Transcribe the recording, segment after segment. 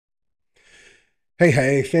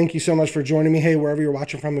Hey, thank you so much for joining me. Hey, wherever you're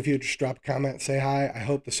watching from, if you just drop a comment, say hi. I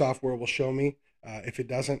hope the software will show me. If it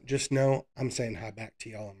doesn't, just know I'm saying hi back to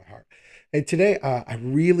y'all in my heart. Hey, today I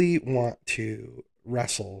really want to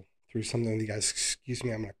wrestle through something with you guys. Excuse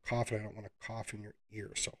me, I'm going to cough and I don't want to cough in your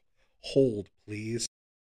ear. So hold, please.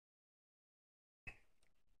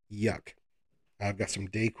 Yuck. I've got some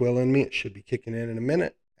Dayquil in me. It should be kicking in a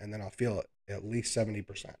minute, and then I'll feel it at least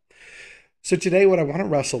 70%. So today, what I want to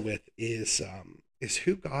wrestle with is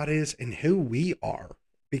who God is and who we are,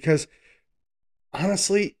 because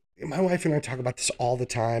honestly, my wife and I talk about this all the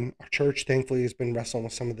time. Our church, thankfully, has been wrestling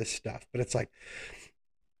with some of this stuff, but it's like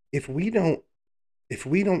if we don't if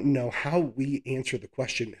we don't know how we answer the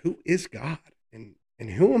question, who is God and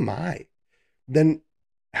who am I, then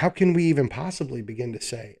how can we even possibly begin to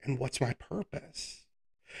say, and what's my purpose?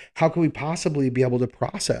 How can we possibly be able to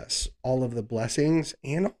process all of the blessings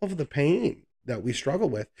and all of the pain that we struggle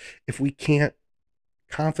with if we can't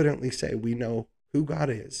confidently say we know who God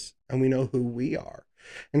is and we know who we are?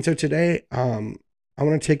 And so today, I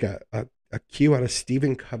want to take a cue out of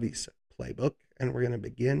Stephen Covey's playbook, and we're going to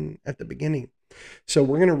begin at the beginning. So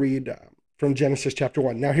we're going to read from Genesis chapter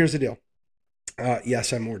 1. Now, here's the deal.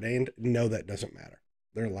 Yes, I'm ordained. No, that doesn't matter.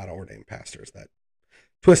 There are a lot of ordained pastors that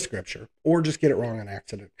twist scripture or just get it wrong on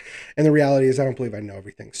accident. And the reality is I don't believe I know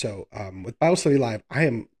everything. So with Bible Study Live, I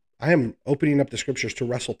am opening up the scriptures to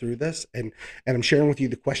wrestle through this, and I'm sharing with you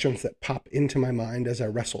the questions that pop into my mind as I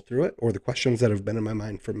wrestle through it, or the questions that have been in my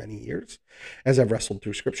mind for many years as I've wrestled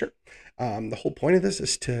through scripture. The whole point of this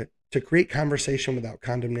is to create conversation without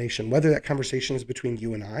condemnation, whether that conversation is between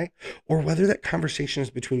you and I, or whether that conversation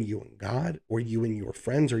is between you and God, or you and your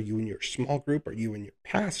friends, or you and your small group, or you and your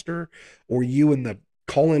pastor, or you and the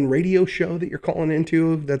call-in radio show that you're calling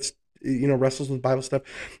into that's wrestles with Bible stuff.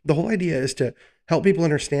 The whole idea is to help people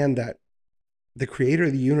understand that the creator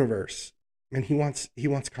of the universe, and he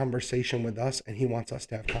wants conversation with us, and he wants us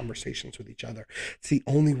to have conversations with each other. It's the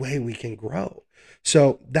only way we can grow.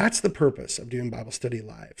 So that's the purpose of doing Bible Study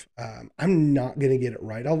Live. I'm not going to get it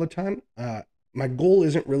right all the time. My goal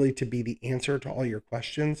isn't really to be the answer to all your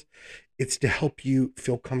questions. It's to help you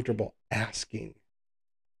feel comfortable asking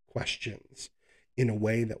questions in a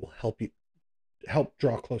way that will help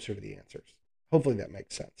draw closer to the answers. Hopefully that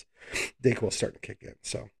makes sense. Dayquil's starting to kick in,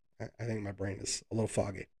 so I think my brain is a little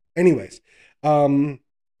foggy. Anyways,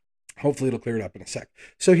 hopefully it'll clear it up in a sec.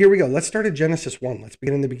 So here we go. Let's start at Genesis 1. Let's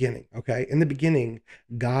begin in the beginning, okay? In the beginning,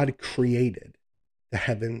 God created the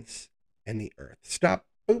heavens and the earth. Stop.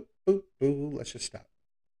 Boop, boop, boop. Let's just stop.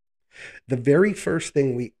 The very first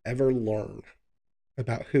thing we ever learn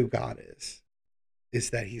about who God is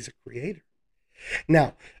that he's a creator.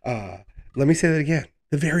 Now, let me say that again.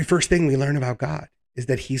 The very first thing we learn about God is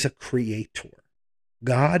that he's a creator.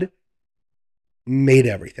 God made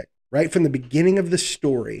everything, right? From the beginning of the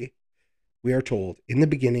story, we are told, in the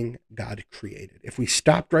beginning, God created. If we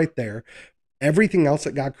stopped right there, everything else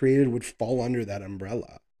that God created would fall under that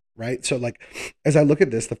umbrella, right? So, like, as I look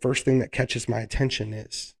at this, the first thing that catches my attention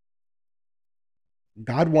is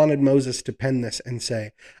God wanted Moses to pen this and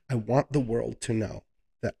say, I want the world to know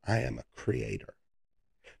that I am a creator.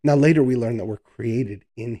 Now, later we learn that we're created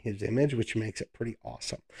in his image, which makes it pretty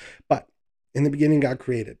awesome. But in the beginning, God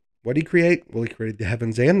created. What did he create? Well, he created the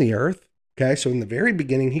heavens and the earth. Okay, so in the very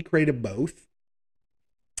beginning, he created both.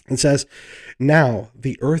 And says, now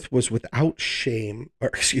the earth was without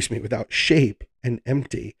without shape and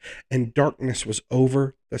empty, and darkness was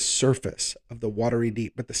over the surface of the watery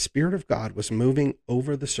deep, but the Spirit of God was moving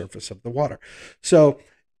over the surface of the water. So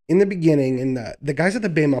in the beginning, and the guys at the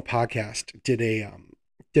Bema podcast did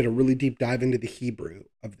a really deep dive into the Hebrew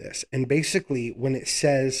of this. And basically, when it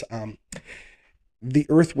says the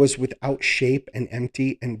earth was without shape and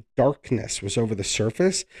empty, and darkness was over the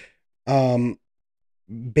surface,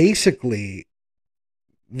 basically,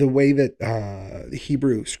 the way that the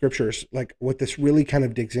Hebrew scriptures, like what this really kind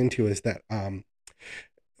of digs into is that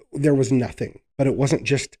there was nothing, but it wasn't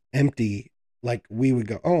just empty. Like we would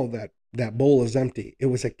go, oh, that bowl is empty. It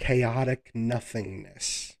was a chaotic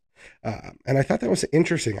nothingness. And I thought that was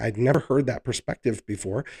interesting. I'd never heard that perspective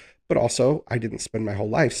before, but also I didn't spend my whole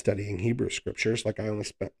life studying Hebrew scriptures. Like I only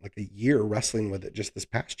spent like a year wrestling with it just this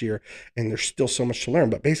past year, and there's still so much to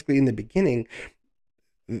learn. But basically, in the beginning,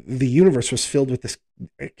 the universe was filled with this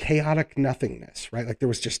chaotic nothingness, right? Like there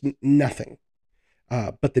was just nothing.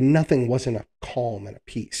 But the nothing wasn't a calm and a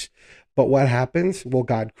peace. But what happens? Well,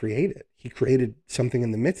 God created. He created something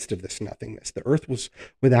in the midst of this nothingness. The earth was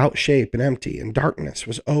without shape and empty, and darkness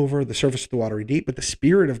was over the surface of the watery deep, but the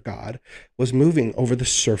Spirit of God was moving over the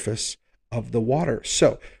surface of the water.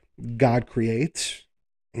 So God creates,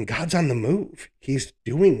 And God's on the move. He's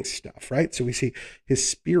doing stuff, right? So we see his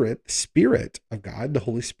spirit, the spirit of God, the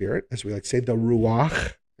Holy Spirit, as we like to say, the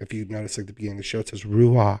Ruach. If you notice, like the beginning of the show, it says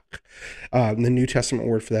Ruach. The New Testament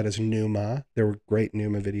word for that is pneuma. There were great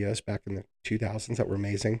pneuma videos back in the 2000s that were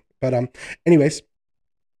amazing. But anyways,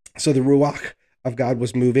 so the Ruach of God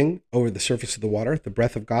was moving over the surface of the water, the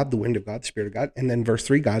breath of God, the wind of God, the Spirit of God. And then verse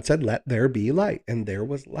 3, God said, let there be light. And there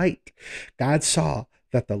was light. God saw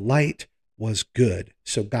that the light was good.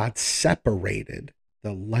 So God separated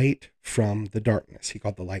the light from the darkness. He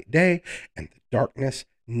called the light day and the darkness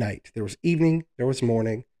night. There was evening, there was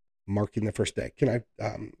morning, marking the first day. Can I,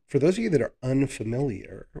 for those of you that are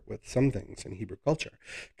unfamiliar with some things in Hebrew culture,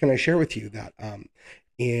 can I share with you that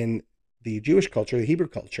in the Jewish culture, the Hebrew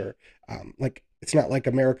culture, like it's not like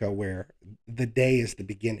America where the day is the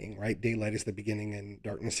beginning, right? Daylight is the beginning and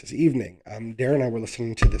darkness is evening. Darren and I were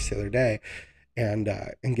listening to this the other day and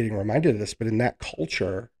getting reminded of this, but in that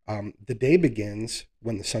culture, the day begins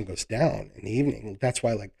when the sun goes down in the evening. That's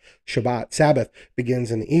why like Shabbat, Sabbath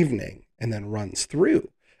begins in the evening and then runs through.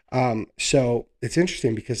 So it's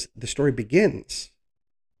interesting because the story begins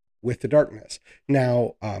with the darkness.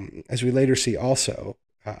 Now, as we later see also,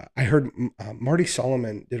 I heard Marty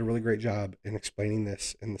Solomon did a really great job in explaining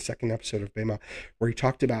this in the second episode of Bema, where he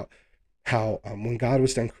talked about how when God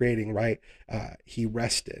was done creating, right, he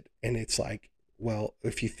rested. And it's like, well,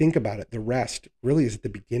 if you think about it, the rest really is at the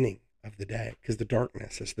beginning of the day because the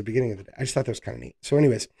darkness is the beginning of the day. I just thought that was kind of neat. So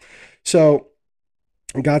anyways, so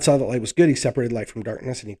God saw that light was good. He separated light from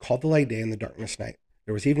darkness and he called the light day and the darkness night.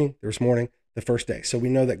 There was evening, there was morning, the first day. So we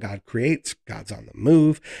know that God creates, God's on the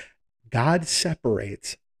move. God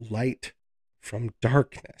separates light from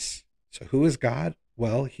darkness. So who is God?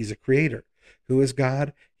 Well, he's a creator. Who is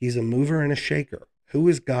God? He's a mover and a shaker. Who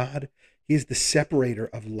is God? He's the separator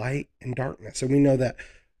of light and darkness. And we know that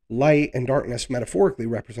light and darkness metaphorically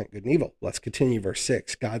represent good and evil. Let's continue verse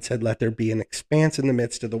 6. God said, let there be an expanse in the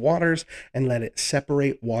midst of the waters and let it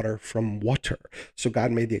separate water from water. So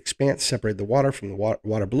God made the expanse, separate the water from the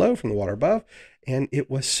water below, from the water above. And it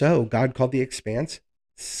was so. God called the expanse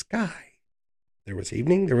sky. There was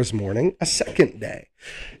evening, there was morning, a second day.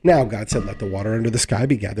 Now God said, let the water under the sky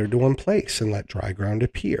be gathered to one place and let dry ground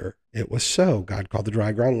appear. It was so. God called the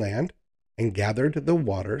dry ground land and gathered the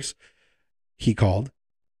waters he called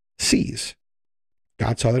seas.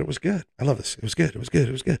 God saw that it was good. I love this. It was good. It was good.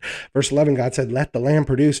 It was good. Verse 11, God said, let the land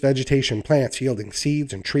produce vegetation, plants yielding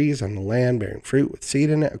seeds, and trees on the land bearing fruit with seed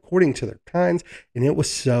in it according to their kinds. And it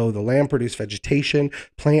was so. The land produced vegetation,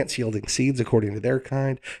 plants yielding seeds according to their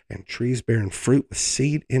kind, and trees bearing fruit with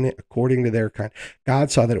seed in it according to their kind. God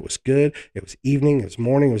saw that it was good. It was evening. It was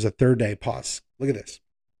morning. It was the third day. Pause. Look at this.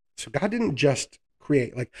 So God didn't just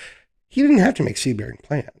create, like, he didn't have to make seed-bearing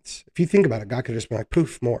plants. If you think about it, God could have just been like,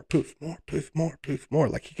 poof, more, poof, more, poof, more, poof, more.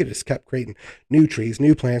 Like he could have just kept creating new trees,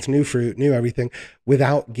 new plants, new fruit, new everything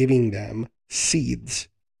without giving them seeds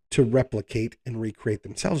to replicate and recreate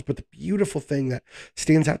themselves. But the beautiful thing that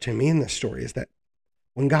stands out to me in this story is that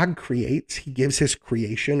when God creates, he gives his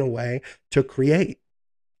creation away to create.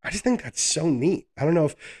 I just think that's so neat. I don't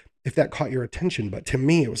know if that caught your attention, but to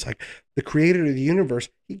me, it was like the creator of the universe,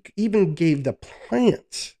 he even gave the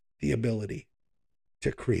plants the ability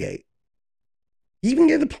to create. He even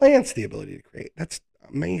gave the plants the ability to create. That's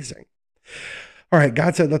amazing. All right,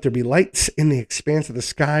 God said, let there be lights in the expanse of the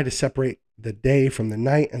sky to separate the day from the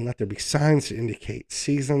night, and let there be signs to indicate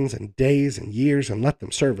seasons and days and years, and let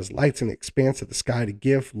them serve as lights in the expanse of the sky to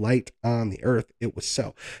give light on the earth. It was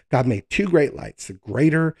so. God made two great lights, the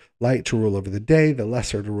greater light to rule over the day, the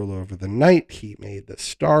lesser to rule over the night. He made the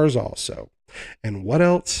stars also. And what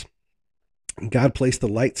else? God placed the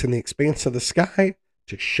lights in the expanse of the sky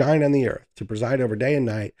to shine on the earth, to preside over day and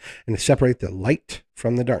night, and to separate the light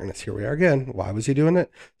from the darkness. Here we are again. Why was he doing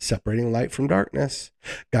it? Separating light from darkness.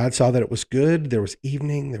 God saw that it was good. There was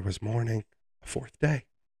evening, there was morning, a fourth day.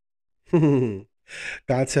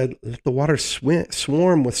 God said, let the water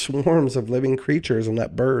swarm with swarms of living creatures and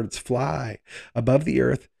let birds fly above the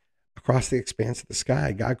earth across the expanse of the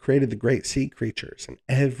sky. God created the great sea creatures and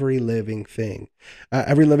every living thing,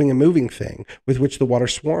 every living and moving thing with which the water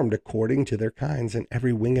swarmed according to their kinds, and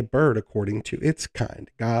every winged bird according to its kind.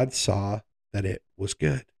 God saw that it was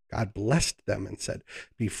good. God blessed them and said,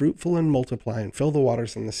 be fruitful and multiply and fill the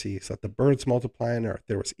waters and the seas. Let the birds multiply on earth.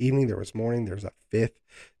 There was evening, there was morning, there's a fifth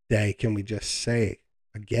day. Can we just say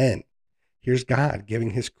again, here's God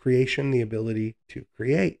giving his creation the ability to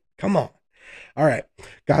create. Come on. All right.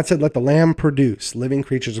 God said, let the land produce living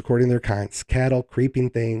creatures according to their kinds, cattle, creeping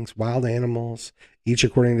things, wild animals, each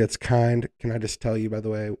according to its kind. Can I just tell you, by the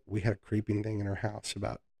way, we had a creeping thing in our house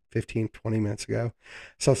about 15, 20 minutes ago.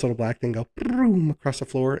 I saw this little black thing go boom across the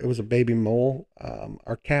floor. It was a baby mole.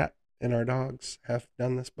 Our cat and our dogs have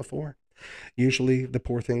done this before. Usually the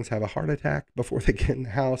poor things have a heart attack before they get in the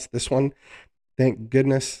house. This one, thank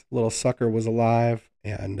goodness, little sucker was alive,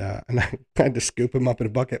 and I had to scoop him up in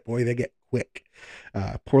a bucket. Boy, they get quick.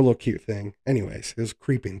 Poor little cute thing. Anyways, it was a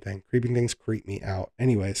creeping thing. Creeping things creep me out.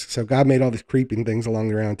 Anyways, so God made all these creeping things along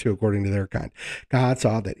the ground too, according to their kind. God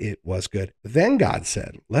saw that it was good. Then God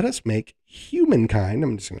said, "Let us make humankind."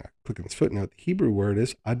 I'm just going to click on this footnote. The Hebrew word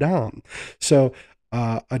is Adam. So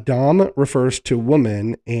Adam refers to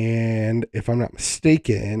woman, and if I'm not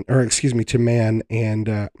mistaken, or excuse me, to man, and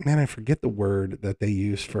man, I forget the word that they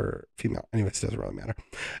use for female. Anyways, it doesn't really matter.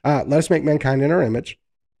 Let us make mankind in our image,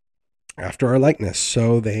 after our likeness,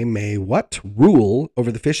 so they may what? Rule over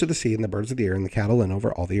the fish of the sea and the birds of the air and the cattle and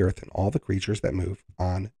over all the earth and all the creatures that move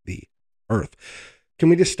on the earth. Can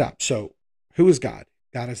we just stop? So who is God?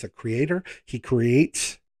 God is the creator. He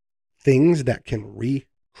creates things that can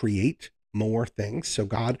recreate more things. So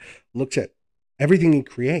God looks at everything he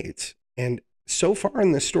creates. And so far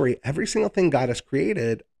in this story, every single thing God has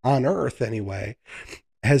created on earth anyway,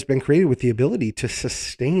 has been created with the ability to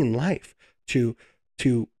sustain life, to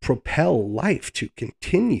propel life, to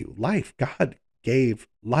continue life. God gave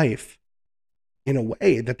life in a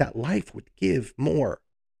way that life would give more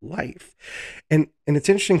life. And it's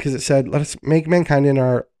interesting because it said, let us make mankind in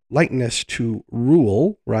our likeness to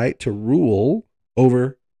rule, right? To rule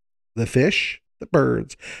over the fish, the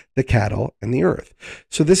birds, the cattle, and the earth.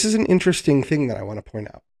 So this is an interesting thing that I want to point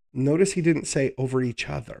out. Notice he didn't say over each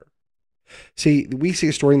other. See, we see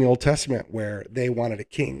a story in the Old Testament where they wanted a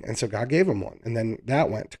king, and so God gave them one, and then that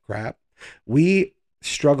went to crap. We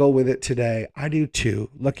struggle with it today. I do too,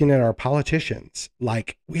 looking at our politicians.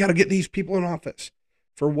 Like, we got to get these people in office.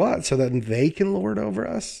 For what? So that they can lord over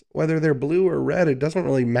us? Whether they're blue or red, it doesn't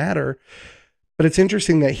really matter. But it's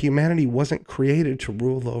interesting that humanity wasn't created to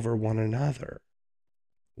rule over one another.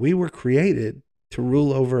 We were created to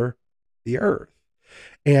rule over the earth.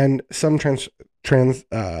 And some translations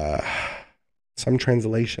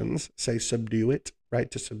say subdue it, right?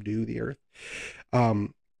 To subdue the earth. But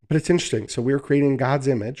it's interesting. So we were created in God's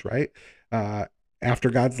image, right?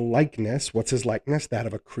 After God's likeness. What's his likeness? That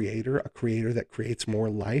of a creator that creates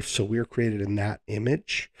more life. So we are created in that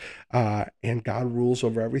image. And God rules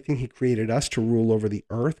over everything. He created us to rule over the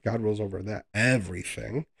earth. God rules over that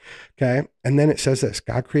everything. Okay. And then it says this: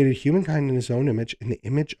 God created humankind in his own image. In the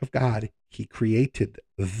image of God, he created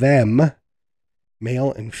them,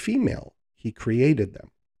 male and female. He created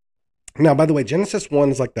them. Now, by the way, Genesis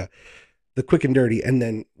 1 is like the quick and dirty. And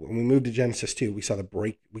then when we move to Genesis 2, we saw the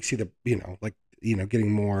break. We see the,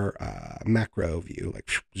 getting more macro view, like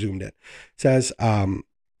zoomed in. It says,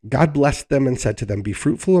 God blessed them and said to them, be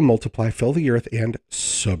fruitful and multiply, fill the earth and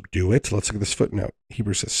subdue it. Let's look at this footnote.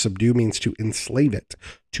 Hebrews says subdue means to enslave it,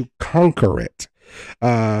 to conquer it.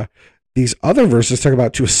 These other verses talk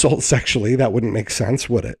about to assault sexually. That wouldn't make sense,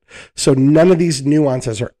 would it? So none of these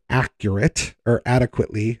nuances are accurate or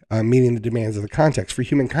adequately meeting the demands of the context. For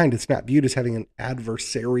humankind, it's not viewed as having an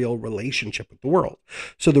adversarial relationship with the world.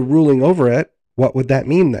 So the ruling over it, what would that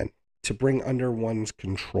mean then? To bring under one's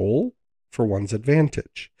control for one's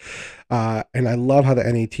advantage. And I love how the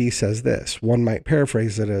NET says this. One might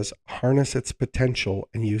paraphrase it as harness its potential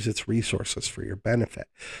and use its resources for your benefit.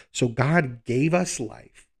 So God gave us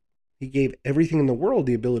life. He gave everything in the world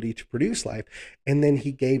the ability to produce life. And then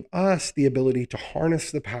he gave us the ability to harness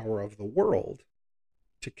the power of the world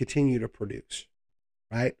to continue to produce,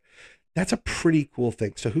 right? That's a pretty cool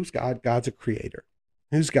thing. So who's God? God's a creator.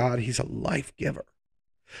 Who's God? He's a life giver.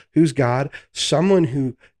 Who's God? Someone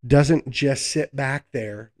who doesn't just sit back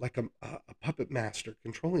there like a puppet master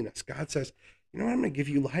controlling us. God says, you know what? I'm going to give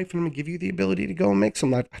you life and I'm going to give you the ability to go and make some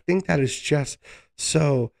life. I think that is just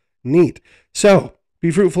so neat. So be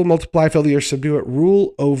fruitful, multiply, fill the earth, subdue it,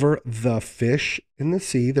 rule over the fish in the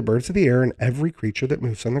sea, the birds of the air, and every creature that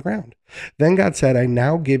moves on the ground. Then God said, I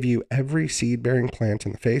now give you every seed-bearing plant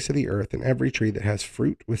in the face of the earth and every tree that has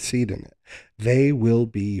fruit with seed in it. They will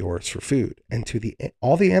be yours for food. And to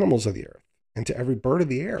all the animals of the earth, and to every bird of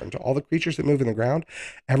the air, and to all the creatures that move in the ground,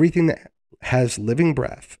 everything that has living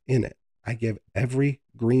breath in it, I give every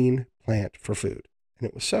green plant for food. And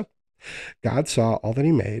it was so. God saw all that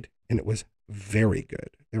he made, and it was very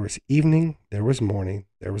good. There was evening, there was morning,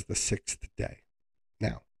 there was the sixth day.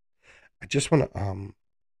 Now, I just want to I'm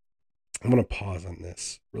going to pause on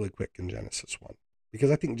this really quick in Genesis 1,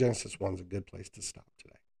 because I think Genesis 1 is a good place to stop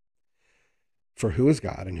today. For who is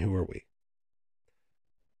God and who are we?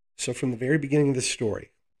 So from the very beginning of this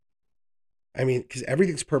story, I mean, because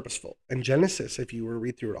everything's purposeful. And Genesis, if you were to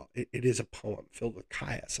read through it all, it is a poem filled with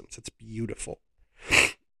chiasms. It's beautiful.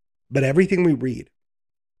 But everything we read,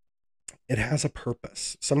 it has a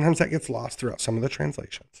purpose. Sometimes that gets lost throughout some of the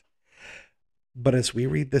translations. But as we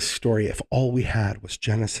read this story, if all we had was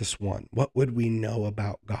Genesis 1, what would we know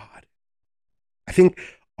about God? I think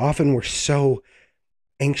often we're so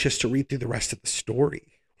anxious to read through the rest of the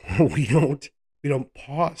story. We don't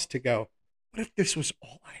pause to go, what if this was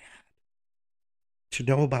all I had to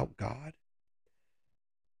know about God?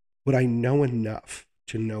 Would I know enough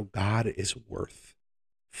to know God is worth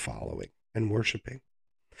following and worshiping?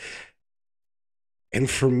 And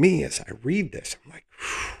for me, as I read this, I'm like,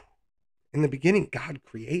 whew. In the beginning, God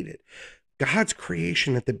created. God's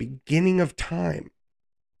creation at the beginning of time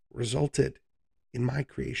resulted in my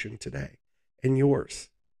creation today and yours.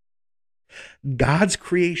 God's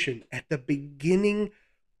creation at the beginning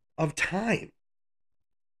of time,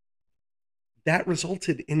 that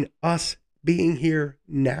resulted in us being here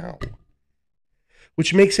now.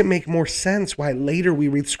 Which makes it make more sense why later we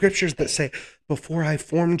read scriptures that say, before I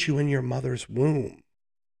formed you in your mother's womb,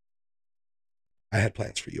 I had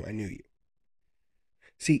plans for you. I knew you.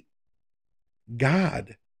 See,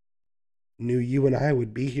 God knew you and I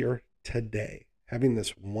would be here today, having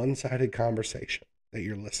this one-sided conversation that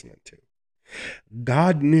you're listening to.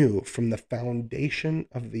 God knew from the foundation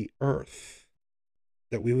of the earth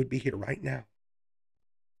that we would be here right now.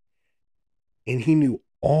 And he knew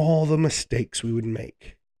all the mistakes we would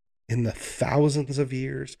make in the thousands of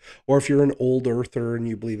years, or if you're an old earther and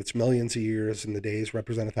you believe it's millions of years and the days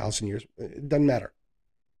represent 1,000 years, it doesn't matter.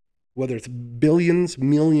 Whether it's billions,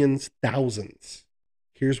 millions, thousands,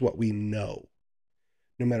 here's what we know.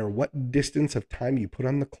 No matter what distance of time you put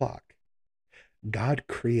on the clock, God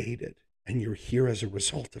created, and you're here as a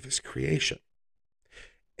result of his creation.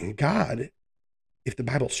 And God, if the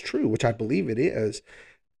Bible's true, which I believe it is,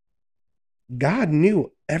 God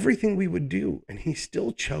knew everything we would do, and he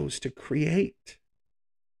still chose to create.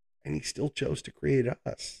 And he still chose to create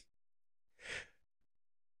us.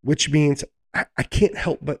 Which means I can't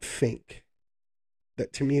help but think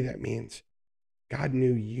that to me that means God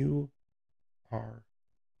knew you are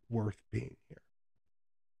worth being here.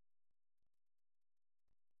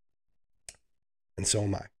 And so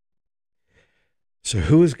am I. So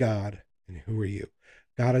who is God and who are you?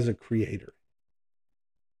 God is a creator.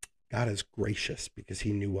 God is gracious because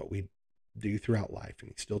he knew what we'd do throughout life and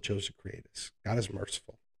he still chose to create us. God is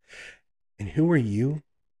merciful. And who are you?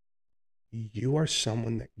 You are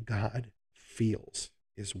someone that God feels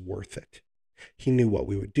is worth it. He knew what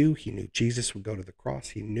we would do. He knew Jesus would go to the cross.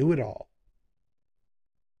 He knew it all.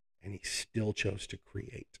 And he still chose to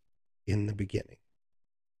create in the beginning.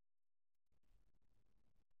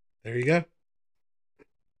 There you go.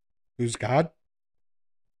 Who's God?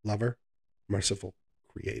 Lover, merciful,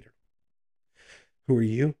 creator. Who are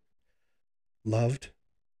you? Loved,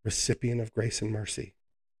 recipient of grace and mercy.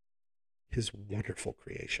 His wonderful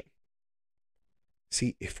creation.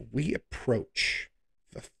 See, if we approach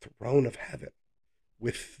the throne of heaven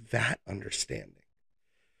with that understanding,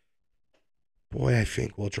 boy, I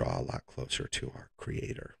think we'll draw a lot closer to our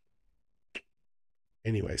Creator.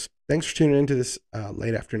 Anyways, thanks for tuning into this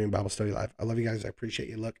late afternoon Bible study live. I love you guys. I appreciate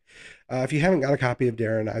you. Look, if you haven't got a copy of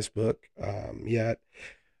Darren and I's book yet,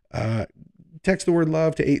 text the word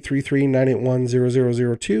love to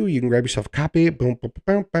 833-981-0002. You can grab yourself a copy. Boom, boom,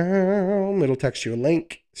 boom, boom. It'll text you a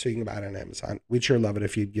link so you can buy it on Amazon. We'd sure love it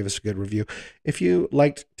if you'd give us a good review. If you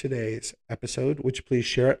liked today's episode, would you please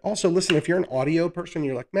share it? Also, listen, if you're an audio person,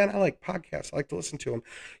 you're like, man, I like podcasts. I like to listen to them.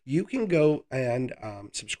 You can go and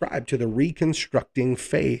subscribe to the Reconstructing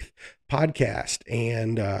Faith podcast,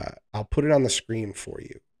 and I'll put it on the screen for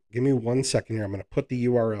you. Give me 1 second here. I'm going to put the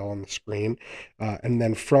URL on the screen. And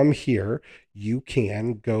then from here, you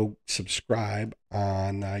can go subscribe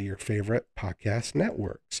on your favorite podcast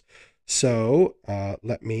networks. So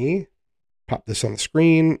let me pop this on the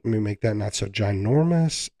screen. Let me make that not so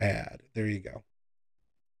ginormous ad. There you go.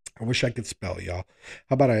 I wish I could spell, y'all.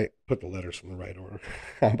 How about I put the letters in the right order?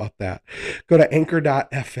 How about that? Go to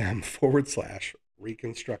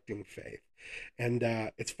anchor.fm/reconstructing faith. And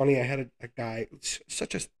it's funny, I had a guy, the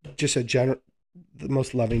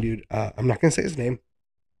most loving dude. I'm not going to say his name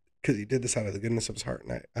because he did this out of the goodness of his heart,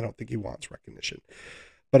 and I don't think he wants recognition.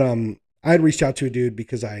 But I had reached out to a dude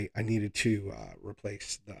because I needed to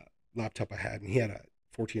replace the laptop I had, and he had a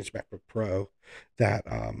 14-inch MacBook Pro that,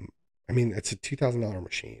 it's a $2,000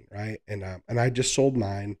 machine, right? And I just sold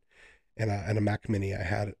mine, and a Mac Mini I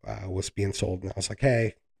had was being sold, and I was like,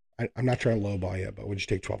 hey, I'm not trying to lowball you, but would you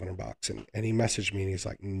take $1,200? And he messaged me and he's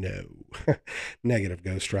like, no, negative,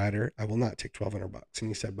 Ghost Rider. I will not take $1,200. And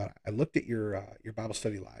he said, but I looked at your Bible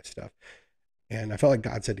study live stuff and I felt like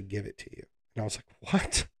God said to give it to you. And I was like,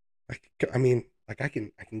 what? Like, I mean, like I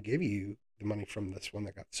can give you the money from this one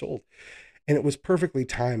that got sold. And it was perfectly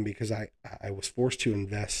timed because I was forced to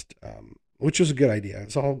invest, which was a good idea.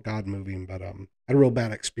 It's all God moving, but I had a real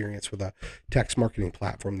bad experience with a text marketing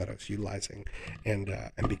platform that I was utilizing, and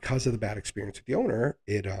because of the bad experience with the owner,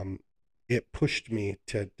 it pushed me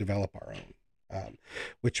to develop our own.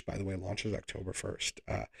 Which, by the way, launches October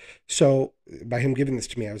 1st. So by him giving this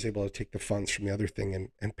to me, I was able to take the funds from the other thing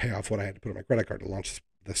and pay off what I had to put on my credit card to launch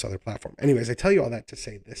this other platform. Anyways, I tell you all that to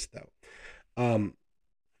say this, though.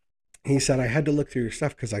 He said, I had to look through your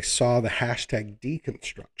stuff because I saw the hashtag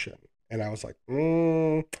deconstruction. And I was like,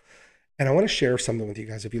 And I want to share something with you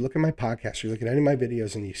guys. If you look at my podcast, or you look at any of my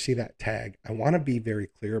videos and you see that tag, I want to be very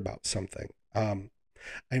clear about something. I'm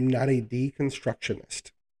not a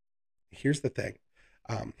deconstructionist. Here's the thing.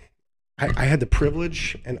 I had the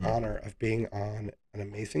privilege and honor of being on an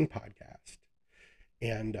amazing podcast.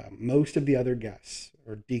 And most of the other guests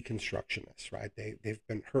are deconstructionists, right? They've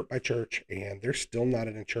been hurt by church and they're still not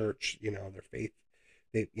in a church, their faith,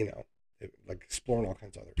 they're like exploring all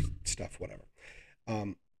kinds of other stuff, whatever.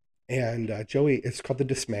 And Joey, it's called the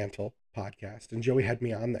Dismantle podcast, and Joey had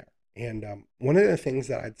me on there. And one of the things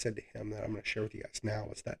that I'd said to him that I'm going to share with you guys now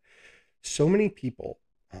is that so many people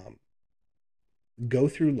go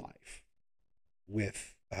through life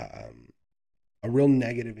with a real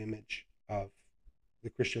negative image of the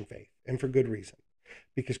Christian faith, and for good reason,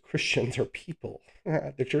 because Christians are people.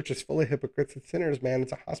 The church is full of hypocrites and sinners, man.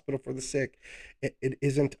 It's a hospital for the sick. It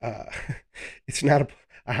isn't, it's not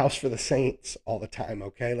a house for the saints all the time,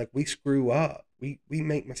 okay? Like, we screw up. We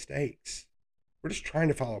make mistakes. We're just trying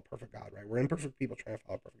to follow a perfect God, right? We're imperfect people trying to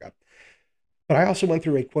follow a perfect God. But I also went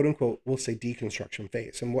through a quote unquote, we'll say, deconstruction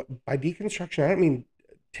phase. And what by deconstruction, I don't mean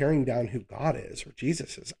tearing down who God is or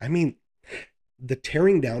Jesus is. I mean the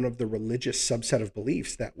tearing down of the religious subset of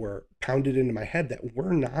beliefs that were pounded into my head that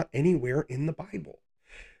were not anywhere in the Bible.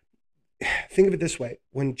 Think of it this way.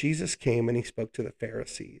 When Jesus came and he spoke to the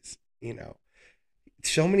Pharisees,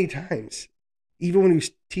 so many times, even when he was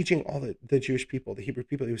teaching all the Jewish people, the Hebrew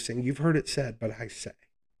people, he was saying, you've heard it said, but I say.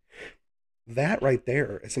 That right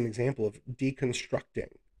there is an example of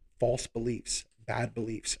deconstructing false beliefs, bad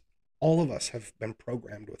beliefs. All of us have been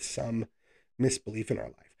programmed with some misbelief in our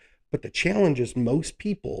life. But the challenge is most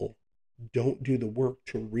people don't do the work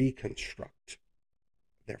to reconstruct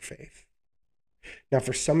their faith. Now,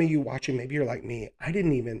 for some of you watching, maybe you're like me. I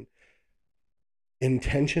didn't even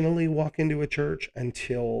intentionally walk into a church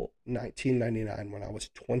until 1999 when I was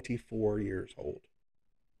 24 years old.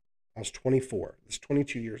 I was 24. This is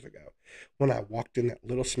 22 years ago when I walked in that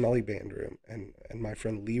little smelly band room and my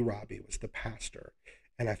friend Lee Robbie was the pastor.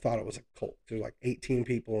 And I thought it was a cult. There were like 18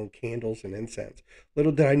 people and candles and incense.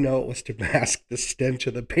 Little did I know it was to mask the stench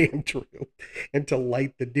of the band room and to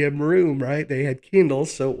light the dim room, right? They had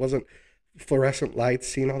candles, so it wasn't fluorescent lights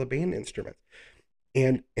seeing all the band instruments.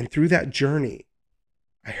 And through that journey,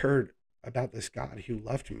 I heard about this God who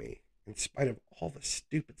loved me in spite of all the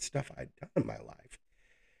stupid stuff I'd done in my life.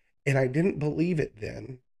 And I didn't believe it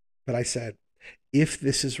then, but I said, if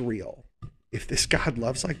this is real, if this God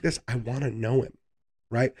loves like this, I want to know him.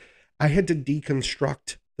 Right? I had to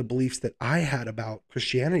deconstruct the beliefs that I had about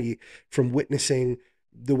Christianity from witnessing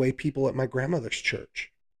the way people at my grandmother's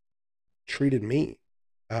church treated me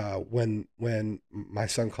when my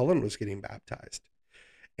son Cullen was getting baptized.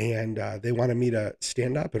 And they wanted me to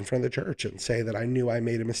stand up in front of the church and say that I knew I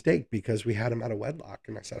made a mistake because we had him out of wedlock.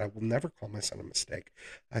 And I said, I will never call my son a mistake.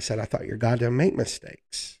 I said, I thought your God didn't make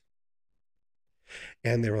mistakes.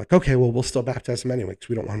 And they were like, okay, well, we'll still baptize him anyway because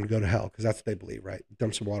we don't want him to go to hell, because that's what they believe, right?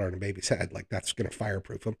 Dump some water on a baby's head, like that's going to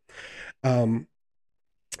fireproof him.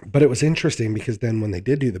 But it was interesting because then when they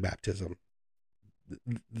did do the baptism,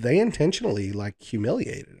 they intentionally like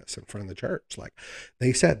humiliated us in front of the church. Like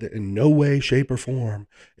they said that in no way, shape, or form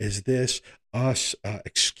is this us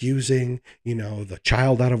excusing, the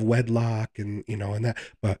child out of wedlock and and that,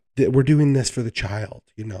 but we're doing this for the child,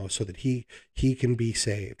 so that he can be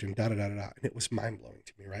saved and da da da da. And it was mind blowing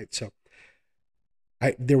to me, right? So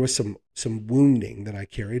there was some wounding that I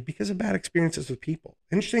carried because of bad experiences with people.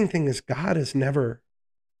 Interesting thing is God has never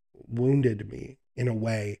wounded me in a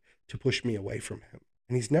way to push me away from him.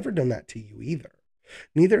 And he's never done that to you either.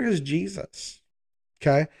 Neither has Jesus.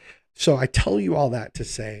 Okay. So I tell you all that to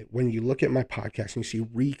say, when you look at my podcast and you see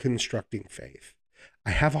reconstructing faith,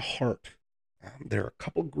 I have a heart. There are a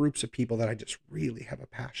couple groups of people that I just really have a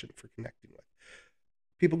passion for connecting with.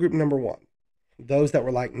 People group number one, those that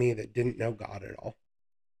were like me that didn't know God at all,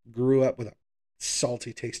 grew up with a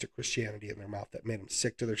salty taste of Christianity in their mouth that made them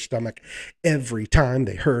sick to their stomach every time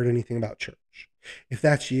they heard anything about church. If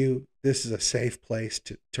that's you, this is a safe place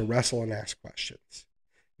to wrestle and ask questions.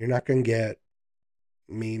 You're not going to get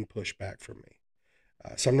mean pushback from me.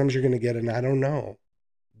 Sometimes you're going to get an I don't know,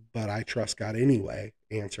 but I trust God anyway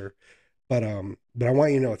answer. But I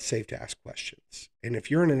want you to know it's safe to ask questions. And if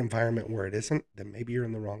you're in an environment where it isn't, then maybe you're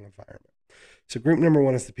in the wrong environment. So group number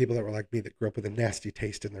one is the people that were like me that grew up with a nasty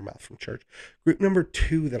taste in their mouth from church. Group number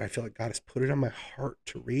two that I feel like God has put it on my heart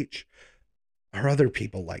to reach are other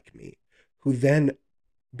people like me who then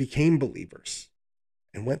became believers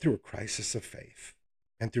and went through a crisis of faith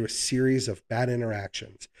and through a series of bad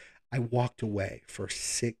interactions. I walked away for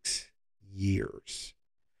 6 years.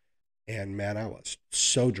 And man, I was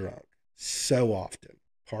so drunk, so often,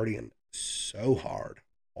 partying so hard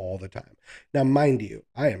all the time. Now, mind you,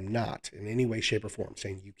 I am not in any way, shape, or form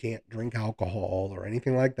saying you can't drink alcohol or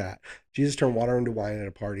anything like that. Jesus turned water into wine at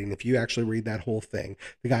a party. And if you actually read that whole thing,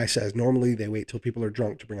 the guy says normally they wait till people are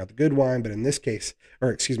drunk to bring out the good wine, but in this case,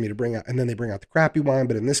 to bring out, and then they bring out the crappy wine.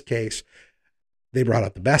 But in this case, they brought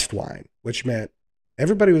out the best wine, which meant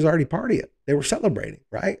everybody was already partying. They were celebrating,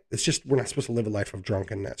 right? It's just, we're not supposed to live a life of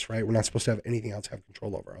drunkenness, right? We're not supposed to have anything else have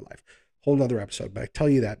control over our life. Whole nother episode, but I tell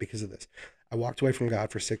you that because of this. I walked away from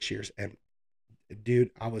God for 6 years, and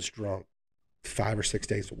dude, I was drunk 5 or 6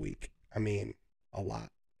 days a week. I mean, a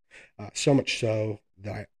lot. So much so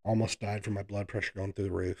that I almost died from my blood pressure going through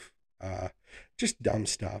the roof. Just dumb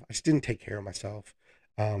stuff. I just didn't take care of myself.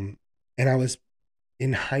 And I was,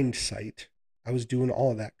 in hindsight, I was doing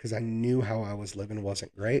all of that because I knew how I was living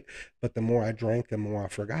wasn't great. But the more I drank, the more I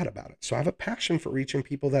forgot about it. So I have a passion for reaching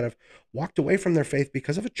people that have walked away from their faith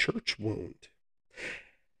because of a church wound.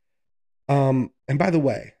 And by the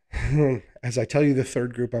way, as I tell you the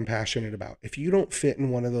third group I'm passionate about, if you don't fit in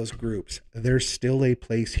one of those groups, there's still a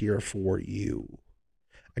place here for you.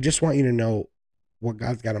 I just want you to know what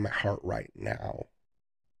God's got in my heart right now.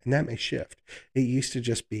 And that may shift. It used to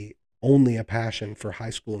just be only a passion for high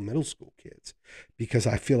school and middle school kids because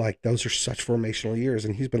I feel like those are such formational years,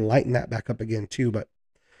 and he's been lighting that back up again too. But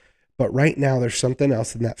right now there's something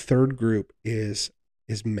else, and that third group is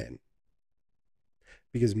men.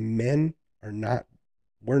 Because men are not,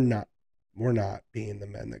 we're not being the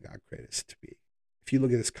men that God created us to be. If you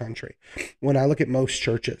look at this country, when I look at most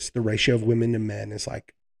churches, the ratio of women to men is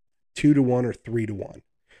like 2 to 1 or 3 to 1.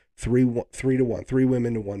 3 to 1, 3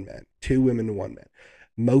 women to 1 man, 2 women to 1 man.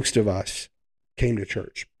 Most of us came to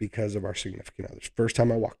church because of our significant others. First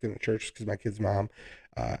time I walked into church because my kid's mom,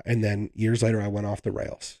 and then years later I went off the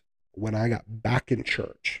rails. When I got back in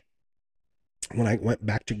church, when I went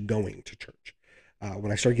back to going to church,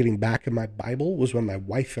 when I started getting back in my Bible was when my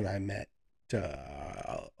wife and I met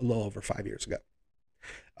a little over 5 years ago.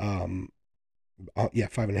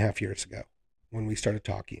 5.5 years ago when we started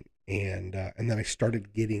talking. And then I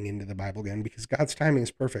started getting into the Bible again because God's timing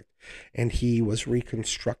is perfect. And he was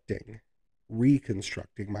reconstructing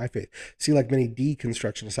my faith. See, like many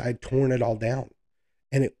deconstructionists, I had torn it all down.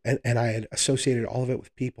 And I had associated all of it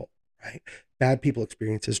with people, right? Bad people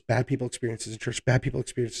experiences in church, bad people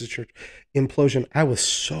experiences in church, implosion. I was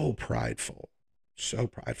so prideful.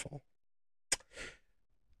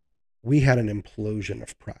 We had an implosion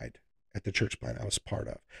of pride at the church plant I was part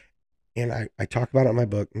of. And I talk about it in my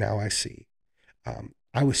book, Now I See.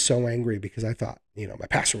 I was so angry because I thought, my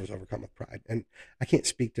pastor was overcome with pride. And I can't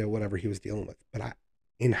speak to whatever he was dealing with. But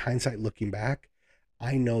in hindsight, looking back,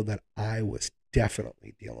 I know that I was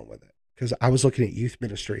definitely dealing with it. Because I was looking at youth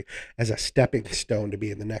ministry as a stepping stone to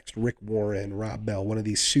be in the next Rick Warren, Rob Bell, one of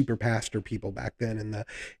these super pastor people back then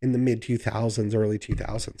in the mid 2000s, early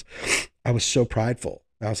 2000s. I was so prideful.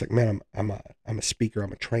 I was like, man, I'm a speaker,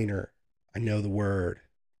 I'm a trainer, I know the word.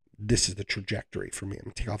 This is the trajectory for me. I'm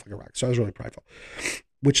gonna take off like a rock. So I was really prideful,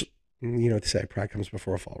 which, they say pride comes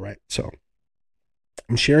before a fall, right? So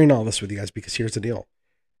I'm sharing all this with you guys because here's the deal.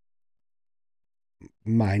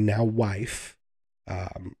 My now wife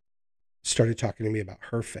started talking to me about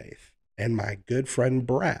her faith, and my good friend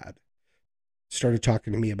Brad started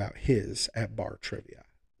talking to me about his at bar trivia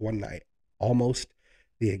one night, almost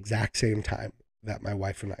the exact same time that my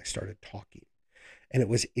wife and I started talking. And it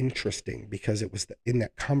was interesting because it was in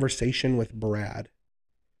that conversation with Brad,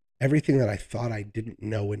 everything that I thought I didn't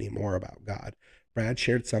know anymore about God. Brad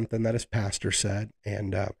shared something that his pastor said,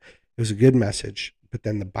 and it was a good message. But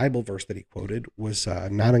then the Bible verse that he quoted was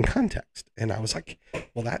not in context. And I was like,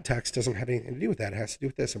 well, that text doesn't have anything to do with that. It has to do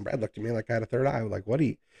with this. And Brad looked at me like I had a third eye. I was like,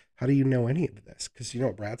 how do you know any of this? Because you know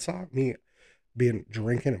what Brad saw? Me being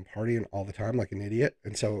drinking and partying all the time like an idiot.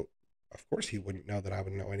 And so of course he wouldn't know that I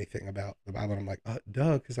would know anything about the Bible. And I'm like,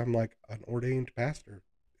 duh, because I'm like an ordained pastor.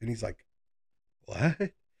 And he's like,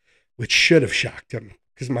 what? Which should have shocked him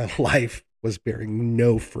because my life was bearing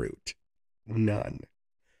no fruit, none.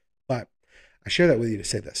 But I share that with you to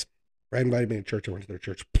say this. Brad invited me to church. I went to their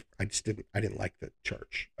church. I didn't like the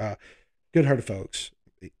church. Good-hearted folks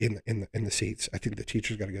in the seats. I think the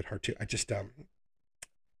teachers got a good heart too. I just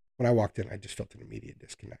when I walked in, I just felt an immediate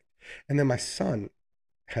disconnect. And then my son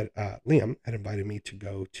Liam had invited me to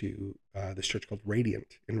go to this church called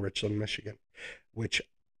Radiant in Richland, Michigan, which,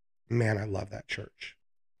 man, I love that church.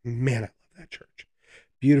 Man, I love that church.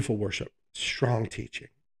 Beautiful worship, strong teaching,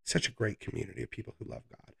 such a great community of people who love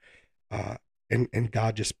God. And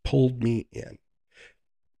God just pulled me in.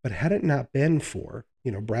 But had it not been for,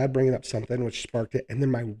 Brad bringing up something which sparked it, and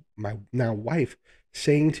then my now wife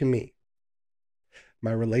saying to me,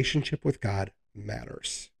 my relationship with God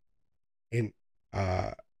matters. And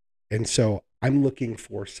so I'm looking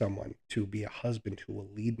for someone to be a husband who will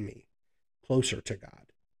lead me closer to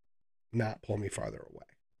God, not pull me farther away.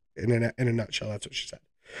 In a nutshell, that's what she said.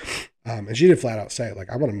 And she did flat out say, like,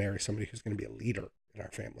 I want to marry somebody who's going to be a leader in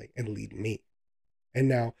our family and lead me. And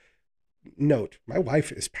now, note, my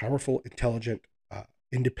wife is powerful, intelligent,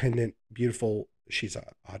 independent, beautiful. She's an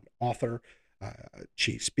author.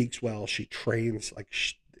 She speaks well. She trains. Like,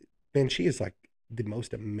 she is like the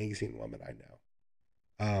most amazing woman I know.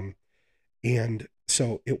 And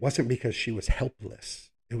so it wasn't because she was helpless.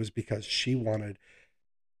 It was because she wanted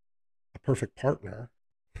a perfect partner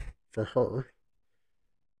for her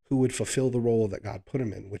who would fulfill the role that God put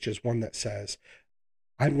him in, which is one that says,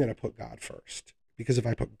 I'm going to put God first. Because if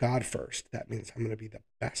I put God first, that means I'm going to be the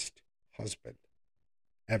best husband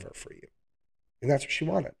ever for you. And that's what she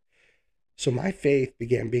wanted. So my faith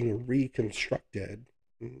began being reconstructed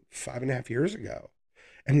 5.5 years ago.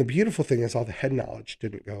 And the beautiful thing is all the head knowledge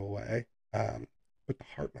didn't go away, but the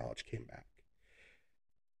heart knowledge came back.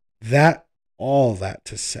 All that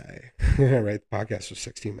to say, right? The podcast was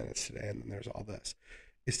 16 minutes today, and then there's all this,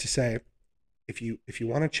 is to say, if you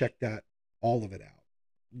want to check that, all of it out,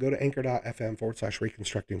 go to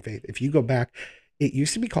anchor.fm/reconstructing faith. If you go back, it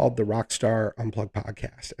used to be called the Rockstar Unplugged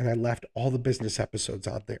Podcast, and I left all the business episodes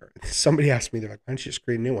on there. Somebody asked me, they're like, why don't you just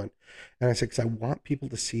create a new one? And I said, because I want people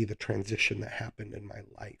to see the transition that happened in my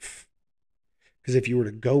life. Because if you were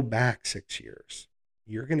to go back 6 years,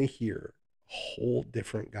 you're going to hear a whole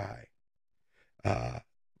different guy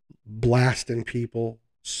blasting people,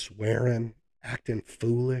 swearing, acting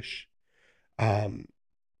foolish.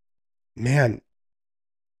 Man,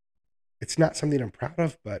 it's not something I'm proud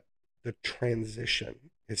of, but the transition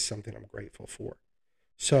is something I'm grateful for.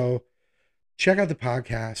 So check out the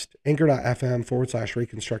podcast,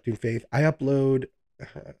 anchor.fm/reconstructing faith. I upload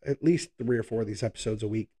at least 3 or 4 of these episodes a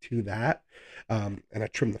week to that. And I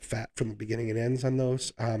trim the fat from the beginning and ends on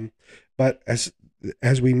those. But as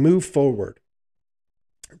we move forward,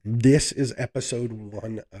 this is episode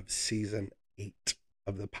 1 of season 8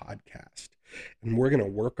 of the podcast. And we're going to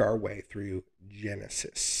work our way through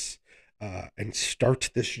Genesis and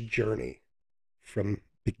start this journey from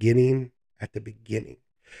at the beginning.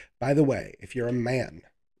 By the way, if you're a man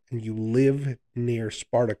and you live near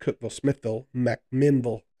Sparta, Cookeville, Smithville,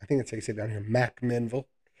 McMinnville, I think that's how you say it down here, McMinnville,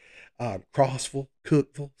 Crossville,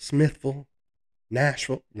 Cookeville, Smithville,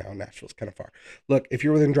 Nashville. No, Nashville's kind of far. Look, if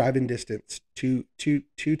you're within driving distance, two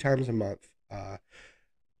times a month, and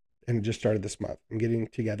it just started this month, I'm getting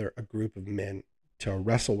together a group of men to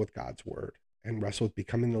wrestle with God's word and wrestle with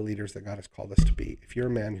becoming the leaders that God has called us to be. If you're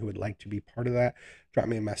a man who would like to be part of that, drop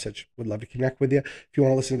me a message. Would love to connect with you. If you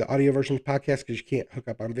want to listen to the audio version of the podcast because you can't hook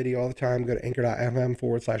up on video all the time, go to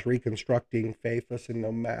anchor.fm/reconstructing faith. Listen,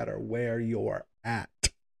 no matter where you're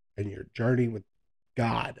at in your journey with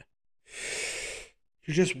God,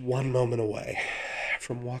 you're just one moment away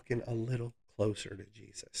from walking a little closer to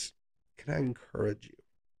Jesus. Can I encourage you?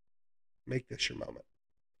 Make this your moment.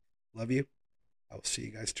 Love you. I will see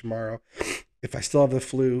you guys tomorrow. If I still have the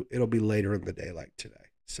flu, it'll be later in the day like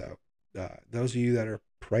today. So those of you that are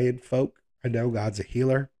praying folk, I know God's a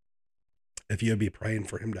healer. If you'd be praying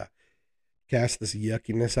for him to cast this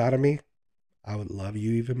yuckiness out of me, I would love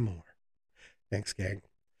you even more. Thanks, gang.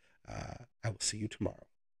 I will see you tomorrow.